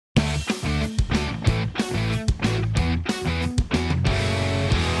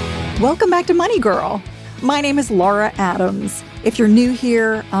Welcome back to Money Girl. My name is Laura Adams. If you're new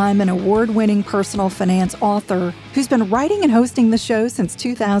here, I'm an award-winning personal finance author who's been writing and hosting the show since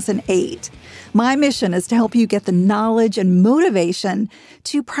 2008. My mission is to help you get the knowledge and motivation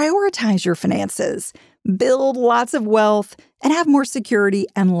to prioritize your finances, build lots of wealth, and have more security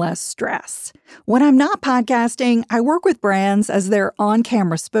and less stress. When I'm not podcasting, I work with brands as their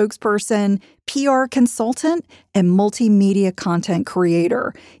on-camera spokesperson, PR consultant, and multimedia content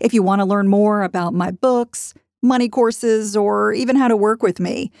creator. If you want to learn more about my books, money courses, or even how to work with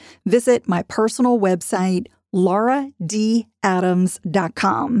me, visit my personal website,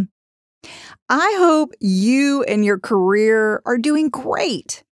 lauradadams.com. I hope you and your career are doing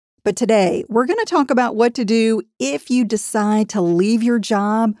great. But today, we're going to talk about what to do if you decide to leave your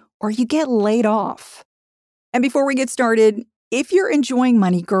job or you get laid off. And before we get started, if you're enjoying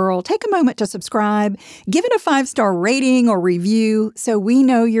Money Girl, take a moment to subscribe, give it a 5-star rating or review so we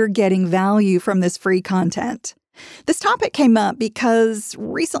know you're getting value from this free content. This topic came up because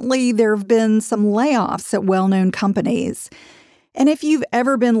recently there have been some layoffs at well-known companies. And if you've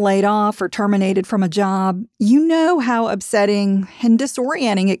ever been laid off or terminated from a job, you know how upsetting and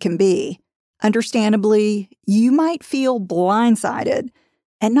disorienting it can be. Understandably, you might feel blindsided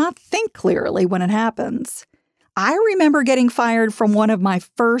and not think clearly when it happens. I remember getting fired from one of my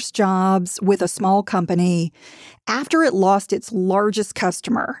first jobs with a small company after it lost its largest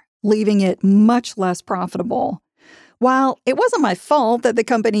customer, leaving it much less profitable. While it wasn't my fault that the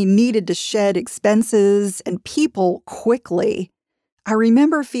company needed to shed expenses and people quickly, I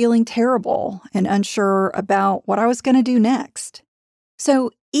remember feeling terrible and unsure about what I was going to do next.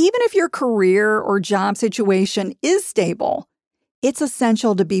 So even if your career or job situation is stable, it's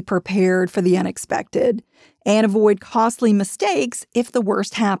essential to be prepared for the unexpected and avoid costly mistakes if the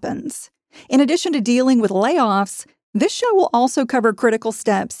worst happens. In addition to dealing with layoffs, this show will also cover critical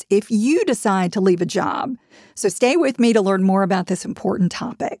steps if you decide to leave a job. So stay with me to learn more about this important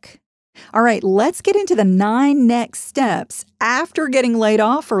topic. All right, let's get into the 9 next steps after getting laid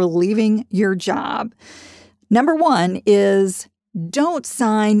off or leaving your job. Number 1 is don't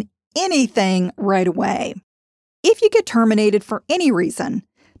sign anything right away. If you get terminated for any reason,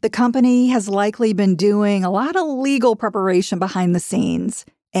 the company has likely been doing a lot of legal preparation behind the scenes,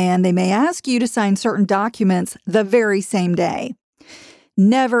 and they may ask you to sign certain documents the very same day.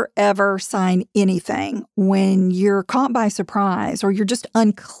 Never, ever sign anything when you're caught by surprise or you're just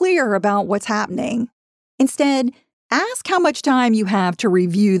unclear about what's happening. Instead, ask how much time you have to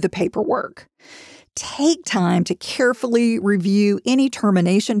review the paperwork. Take time to carefully review any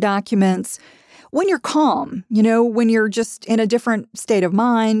termination documents when you're calm, when you're just in a different state of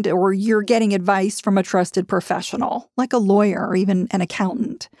mind or you're getting advice from a trusted professional, like a lawyer or even an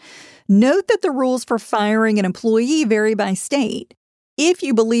accountant. Note that the rules for firing an employee vary by state. If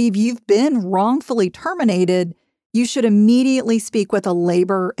you believe you've been wrongfully terminated, you should immediately speak with a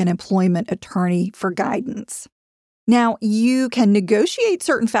labor and employment attorney for guidance. Now, you can negotiate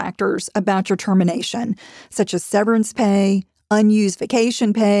certain factors about your termination, such as severance pay, unused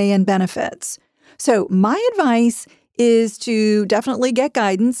vacation pay, and benefits. So my advice is to definitely get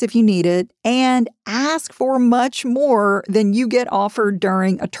guidance if you need it and ask for much more than you get offered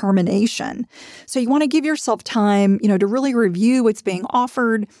during a termination. So you want to give yourself time, to really review what's being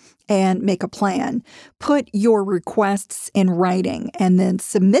offered and make a plan. Put your requests in writing and then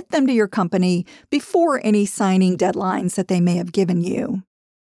submit them to your company before any signing deadlines that they may have given you.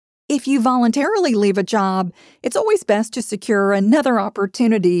 If you voluntarily leave a job, it's always best to secure another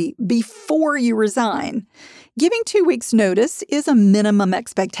opportunity before you resign. Giving 2 weeks' notice is a minimum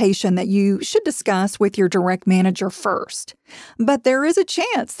expectation that you should discuss with your direct manager first. But there is a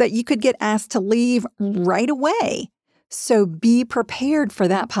chance that you could get asked to leave right away. So be prepared for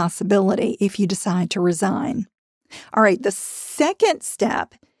that possibility if you decide to resign. All right, the second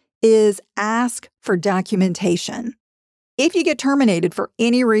step is ask for documentation. If you get terminated for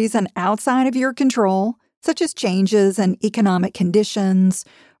any reason outside of your control, such as changes in economic conditions,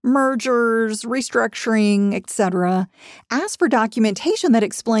 mergers, restructuring, etc., ask for documentation that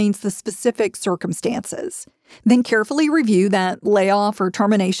explains the specific circumstances. Then carefully review that layoff or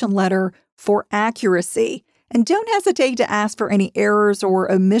termination letter for accuracy, and don't hesitate to ask for any errors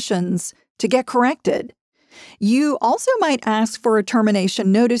or omissions to get corrected. You also might ask for a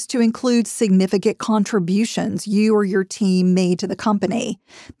termination notice to include significant contributions you or your team made to the company.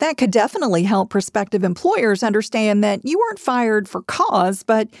 That could definitely help prospective employers understand that you weren't fired for cause,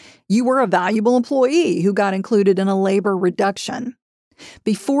 but you were a valuable employee who got included in a labor reduction.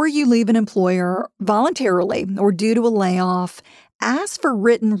 Before you leave an employer voluntarily or due to a layoff, ask for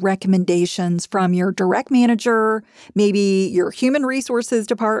written recommendations from your direct manager, maybe your human resources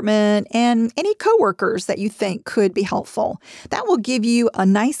department, and any coworkers that you think could be helpful. That will give you a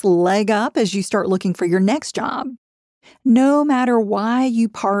nice leg up as you start looking for your next job. No matter why you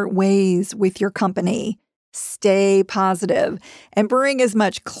part ways with your company, stay positive and bring as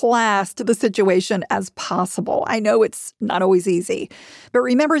much class to the situation as possible. I know it's not always easy, but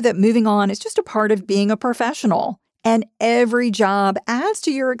remember that moving on is just a part of being a professional. And every job adds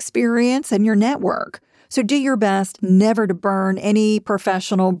to your experience and your network. So do your best never to burn any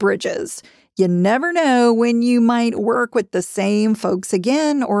professional bridges. You never know when you might work with the same folks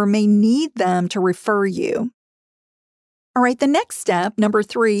again or may need them to refer you. All right, the next step, number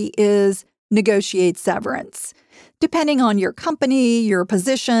 3, is negotiate severance. Depending on your company, your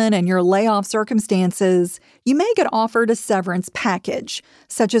position, and your layoff circumstances, you may get offered a severance package,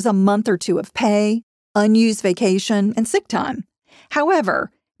 such as a month or 2 of pay, unused vacation, and sick time.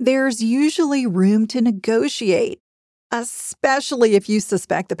 However, there's usually room to negotiate, especially if you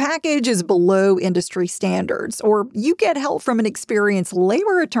suspect the package is below industry standards, or you get help from an experienced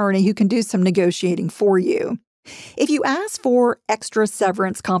labor attorney who can do some negotiating for you. If you ask for extra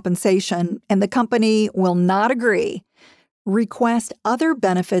severance compensation and the company will not agree, request other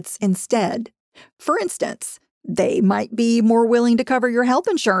benefits instead. For instance, they might be more willing to cover your health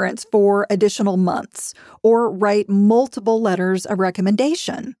insurance for additional months or write multiple letters of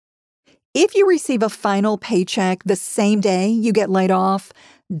recommendation. If you receive a final paycheck the same day you get laid off,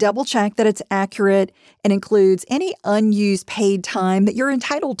 double-check that it's accurate and includes any unused paid time that you're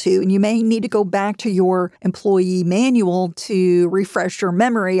entitled to, and you may need to go back to your employee manual to refresh your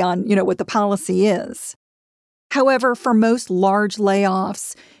memory on, what the policy is. However, for most large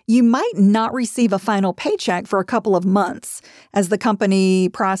layoffs, you might not receive a final paycheck for a couple of months as the company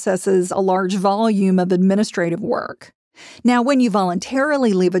processes a large volume of administrative work. Now, when you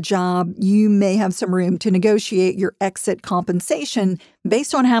voluntarily leave a job, you may have some room to negotiate your exit compensation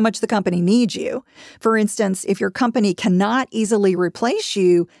based on how much the company needs you. For instance, if your company cannot easily replace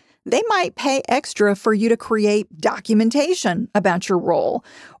you, they might pay extra for you to create documentation about your role,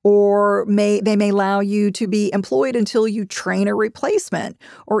 or they may allow you to be employed until you train a replacement,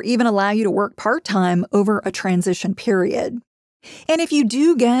 or even allow you to work part-time over a transition period. And if you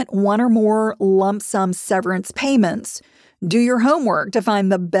do get one or more lump sum severance payments, do your homework to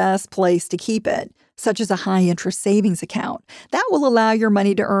find the best place to keep it, such as a high-interest savings account. That will allow your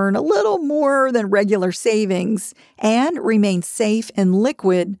money to earn a little more than regular savings and remain safe and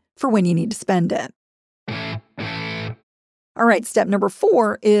liquid for when you need to spend it. All right, step number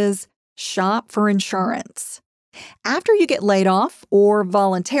 4 is shop for insurance. After you get laid off or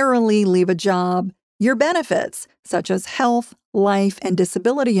voluntarily leave a job, your benefits, such as health, life, and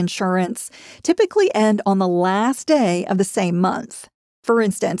disability insurance, typically end on the last day of the same month. For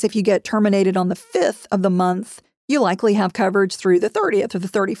instance, if you get terminated on the 5th of the month, you likely have coverage through the 30th or the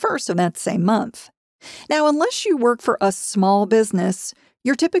 31st of that same month. Now, unless you work for a small business,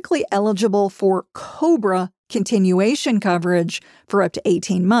 you're typically eligible for COBRA continuation coverage for up to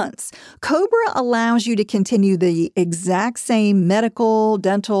 18 months. COBRA allows you to continue the exact same medical,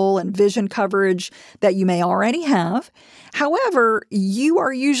 dental, and vision coverage that you may already have. However, you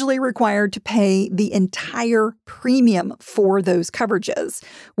are usually required to pay the entire premium for those coverages,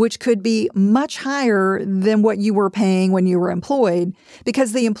 which could be much higher than what you were paying when you were employed,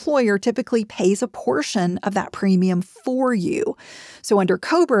 because the employer typically pays a portion of that premium for you. So under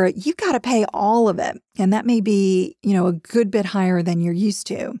COBRA, you've got to pay all of it, and that may be, a good bit higher than you're used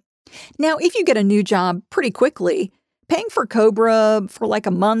to. Now, if you get a new job pretty quickly, paying for COBRA for like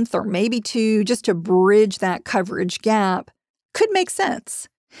a month or maybe 2 just to bridge that coverage gap could make sense.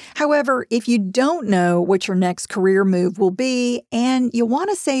 However, if you don't know what your next career move will be and you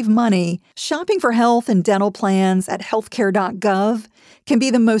want to save money, shopping for health and dental plans at healthcare.gov can be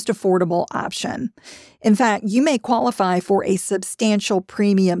the most affordable option. In fact, you may qualify for a substantial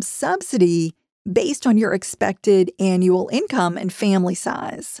premium subsidy based on your expected annual income and family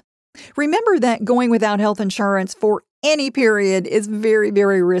size. Remember that going without health insurance for any period is very,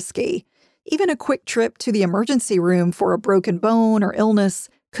 very risky. Even a quick trip to the emergency room for a broken bone or illness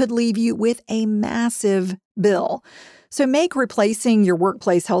could leave you with a massive bill. So make replacing your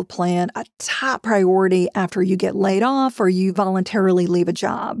workplace health plan a top priority after you get laid off or you voluntarily leave a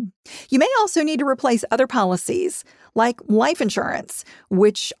job. You may also need to replace other policies, like life insurance,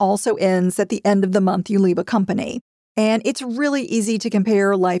 which also ends at the end of the month you leave a company. And it's really easy to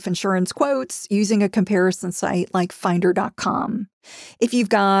compare life insurance quotes using a comparison site like Finder.com. If you've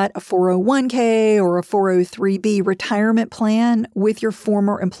got a 401k or a 403b retirement plan with your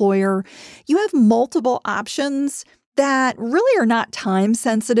former employer, you have multiple options that really are not time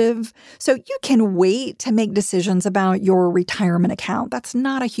sensitive, so you can wait to make decisions about your retirement account. That's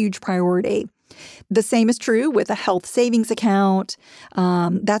not a huge priority. The same is true with a health savings account.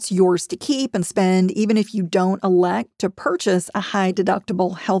 That's yours to keep and spend, even if you don't elect to purchase a high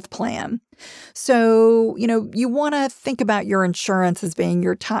deductible health plan. So, you want to think about your insurance as being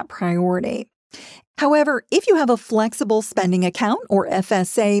your top priority. However, if you have a flexible spending account or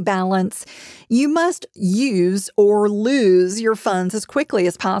FSA balance, you must use or lose your funds as quickly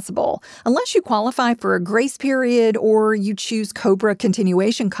as possible. Unless you qualify for a grace period or you choose COBRA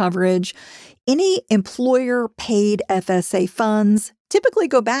continuation coverage, any employer-paid FSA funds typically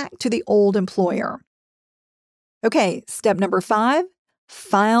go back to the old employer. Okay, step number 5,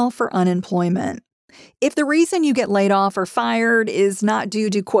 file for unemployment. If the reason you get laid off or fired is not due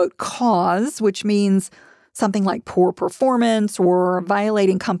to, quote, cause, which means something like poor performance or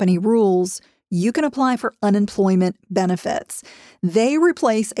violating company rules, you can apply for unemployment benefits. They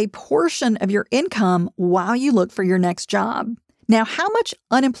replace a portion of your income while you look for your next job. Now, how much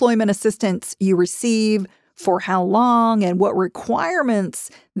unemployment assistance you receive, for how long, and what requirements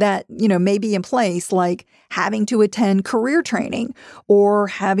that, may be in place, like having to attend career training or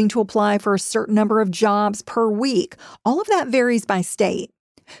having to apply for a certain number of jobs per week. All of that varies by state.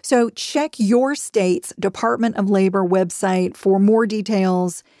 So check your state's Department of Labor website for more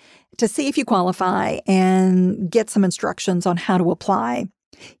details to see if you qualify and get some instructions on how to apply.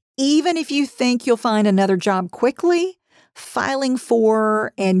 Even if you think you'll find another job quickly, filing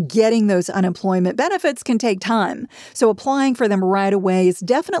for and getting those unemployment benefits can take time, so applying for them right away is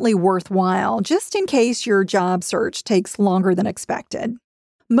definitely worthwhile, just in case your job search takes longer than expected.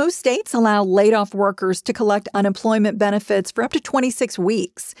 Most states allow laid-off workers to collect unemployment benefits for up to 26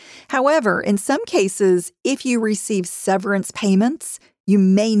 weeks. However, in some cases, if you receive severance payments, you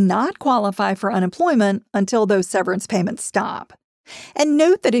may not qualify for unemployment until those severance payments stop. And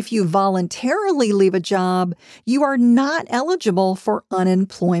note that if you voluntarily leave a job, you are not eligible for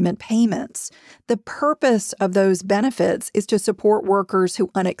unemployment payments. The purpose of those benefits is to support workers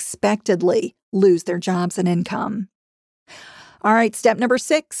who unexpectedly lose their jobs and income. All right, step number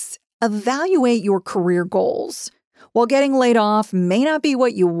 6, evaluate your career goals. While getting laid off may not be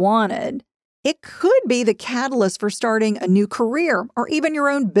what you wanted, it could be the catalyst for starting a new career or even your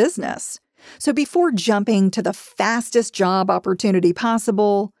own business. So before jumping to the fastest job opportunity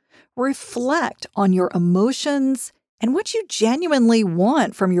possible, reflect on your emotions and what you genuinely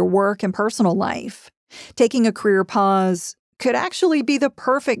want from your work and personal life. Taking a career pause could actually be the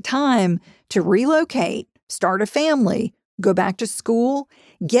perfect time to relocate, start a family, go back to school,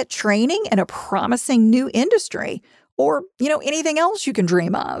 get training in a promising new industry, or, anything else you can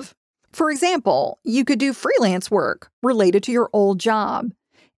dream of. For example, you could do freelance work related to your old job.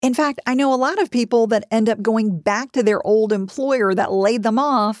 In fact, I know a lot of people that end up going back to their old employer that laid them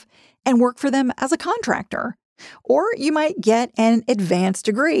off and work for them as a contractor. Or you might get an advanced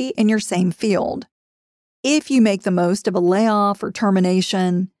degree in your same field. If you make the most of a layoff or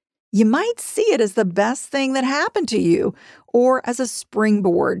termination, you might see it as the best thing that happened to you or as a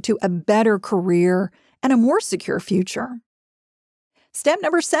springboard to a better career and a more secure future. Step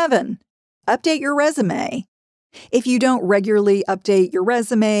number 7, update your resume. If you don't regularly update your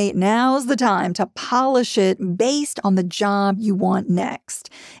resume, now's the time to polish it based on the job you want next.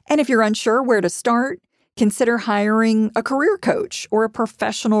 And if you're unsure where to start, consider hiring a career coach or a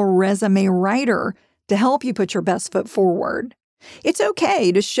professional resume writer to help you put your best foot forward. It's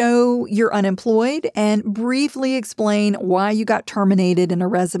okay to show you're unemployed and briefly explain why you got terminated in a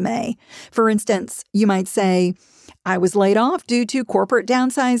resume. For instance, you might say, I was laid off due to corporate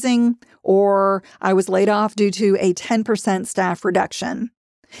downsizing, or I was laid off due to a 10% staff reduction.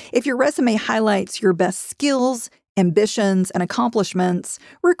 If your resume highlights your best skills, ambitions, and accomplishments,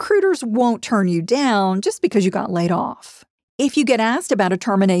 recruiters won't turn you down just because you got laid off. If you get asked about a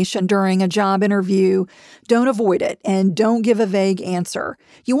termination during a job interview, don't avoid it and don't give a vague answer.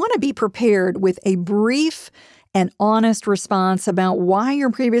 You want to be prepared with a brief and honest response about why your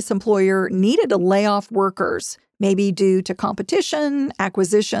previous employer needed to lay off workers, maybe due to competition,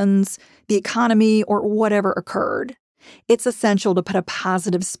 acquisitions, the economy, or whatever occurred. It's essential to put a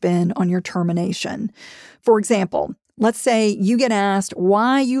positive spin on your termination. For example, let's say you get asked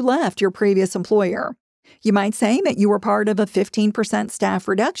why you left your previous employer. You might say that you were part of a 15% staff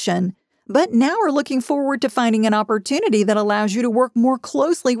reduction, but now are looking forward to finding an opportunity that allows you to work more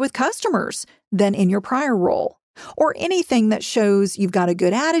closely with customers than in your prior role. Or anything that shows you've got a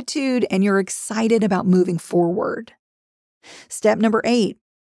good attitude and you're excited about moving forward. Step number 8,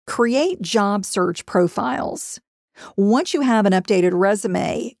 create job search profiles. Once you have an updated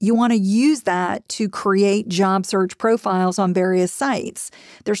resume, you want to use that to create job search profiles on various sites.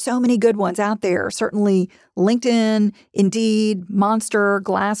 There's so many good ones out there. Certainly LinkedIn, Indeed, Monster,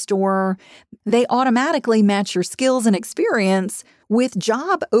 Glassdoor. They automatically match your skills and experience with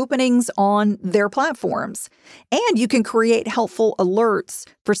job openings on their platforms. And you can create helpful alerts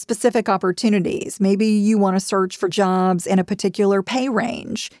for specific opportunities. Maybe you want to search for jobs in a particular pay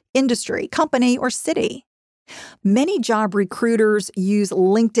range, industry, company, or city. Many job recruiters use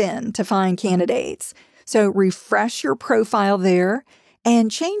LinkedIn to find candidates. So refresh your profile there and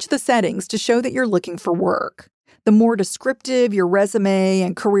change the settings to show that you're looking for work. The more descriptive your resume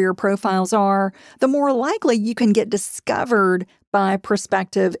and career profiles are, the more likely you can get discovered by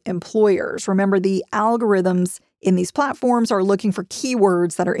prospective employers. Remember, the algorithms in these platforms are looking for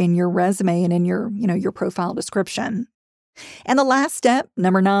keywords that are in your resume and in your profile description. And the last step,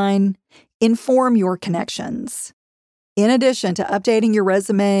 number 9, inform your connections. In addition to updating your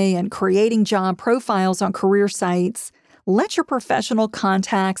resume and creating job profiles on career sites, let your professional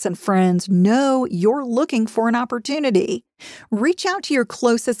contacts and friends know you're looking for an opportunity. Reach out to your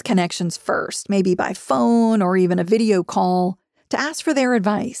closest connections first, maybe by phone or even a video call, to ask for their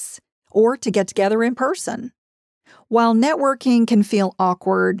advice or to get together in person. While networking can feel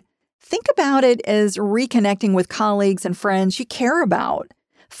awkward, think about it as reconnecting with colleagues and friends you care about.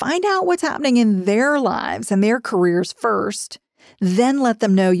 Find out what's happening in their lives and their careers first. Then let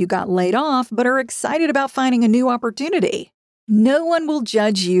them know you got laid off but are excited about finding a new opportunity. No one will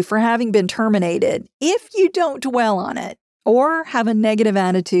judge you for having been terminated if you don't dwell on it or have a negative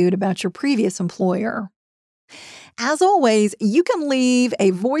attitude about your previous employer. As always, you can leave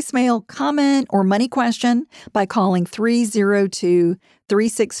a voicemail, comment, or money question by calling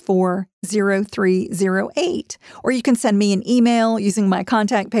 302-364-0308. Or you can send me an email using my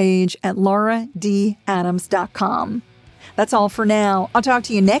contact page at lauradadams.com. That's all for now. I'll talk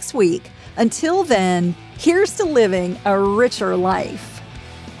to you next week. Until then, here's to living a richer life.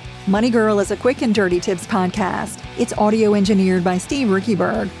 Money Girl is a quick and dirty tips podcast. It's audio engineered by Steve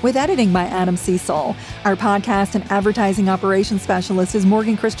Rickyberg with editing by Adam Cecil. Our podcast and advertising operations specialist is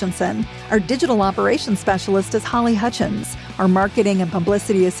Morgan Christensen. Our digital operations specialist is Holly Hutchins. Our marketing and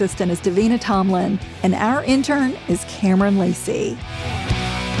publicity assistant is Davina Tomlin. And our intern is Cameron Lacey.